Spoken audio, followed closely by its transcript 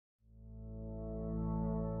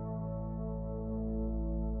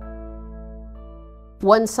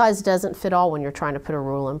One size doesn't fit all when you're trying to put a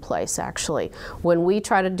rule in place, actually. When we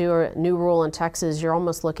try to do a new rule in Texas, you're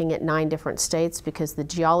almost looking at 9 different states because the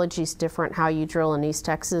geology is different. How you drill in East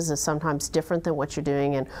Texas is sometimes different than what you're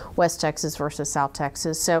doing in West Texas versus South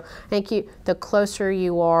Texas. So I think the closer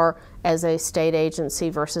you are as a state agency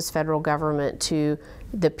versus federal government to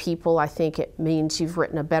the people, I think it means you've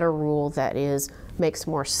written a better rule that makes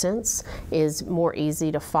more sense, is more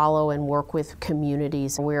easy to follow and work with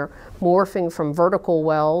communities. We're morphing from vertical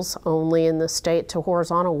wells only in the state to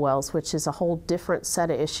horizontal wells, which is a whole different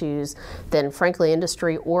set of issues than frankly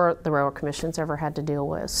industry or the Railroad Commission's ever had to deal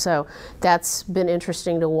with. So that's been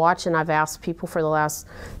interesting to watch, and I've asked people for the last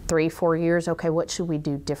 3-4 years, okay, what should we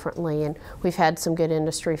do differently? And we've had some good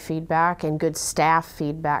industry feedback and good staff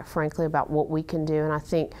feedback, frankly, about what we can do, and I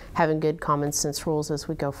think having good common sense rules as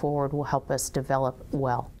we go forward will help us develop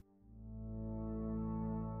well.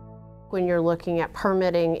 When you're looking at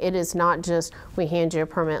permitting, it is not just we hand you a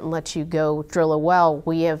permit and let you go drill a well.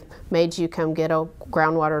 We have made you come get a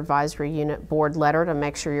groundwater advisory unit board letter to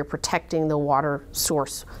make sure you're protecting the water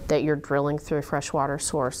source that you're drilling through a freshwater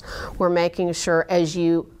source. We're making sure as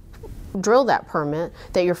you drill that permit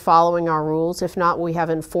that you're following our rules. If not, we have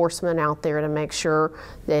enforcement out there to make sure.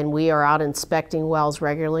 Then we are out inspecting wells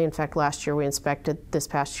regularly. In fact, last year we inspected, this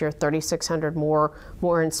past year, 3,600 more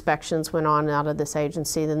inspections went on out of this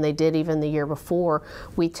agency than they did even the year before.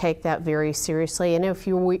 We take that very seriously, and if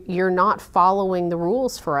you're not following the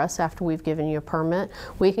rules for us after we've given you a permit,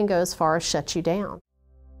 we can go as far as shut you down.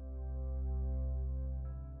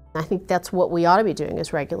 I think that's what we ought to be doing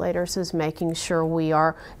as regulators, is making sure we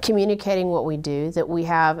are communicating what we do, that we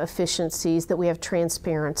have efficiencies, that we have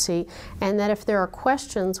transparency, and that if there are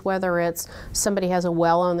questions, whether it's somebody has a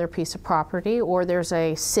well on their piece of property or there's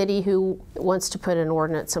a city who wants to put an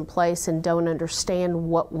ordinance in place and don't understand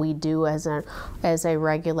what we do as a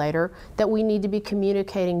regulator, that we need to be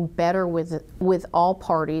communicating better with all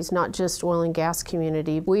parties, not just oil and gas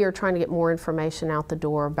community. We are trying to get more information out the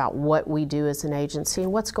door about what we do as an agency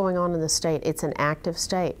and what's going on in the state. It's an active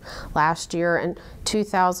state. Last year in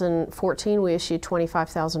 2014 we issued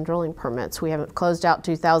 25,000 drilling permits. We haven't closed out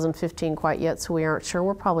 2015 quite yet, so we aren't sure.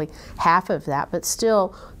 We're probably half of that, but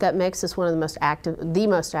still that makes us one of the most active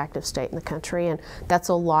state in the country, and that's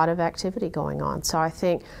a lot of activity going on. So I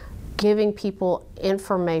think giving people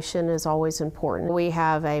information is always important. We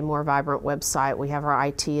have a more vibrant website. We have our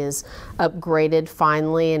IT is upgraded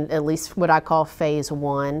finally, and at least what I call phase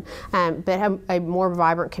 1. But have a more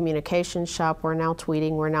vibrant communication shop. We're now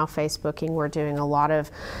tweeting, we're now Facebooking, we're doing a lot of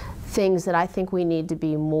things that I think we need to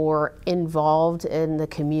be more involved in the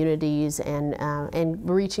communities and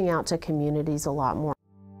reaching out to communities a lot more.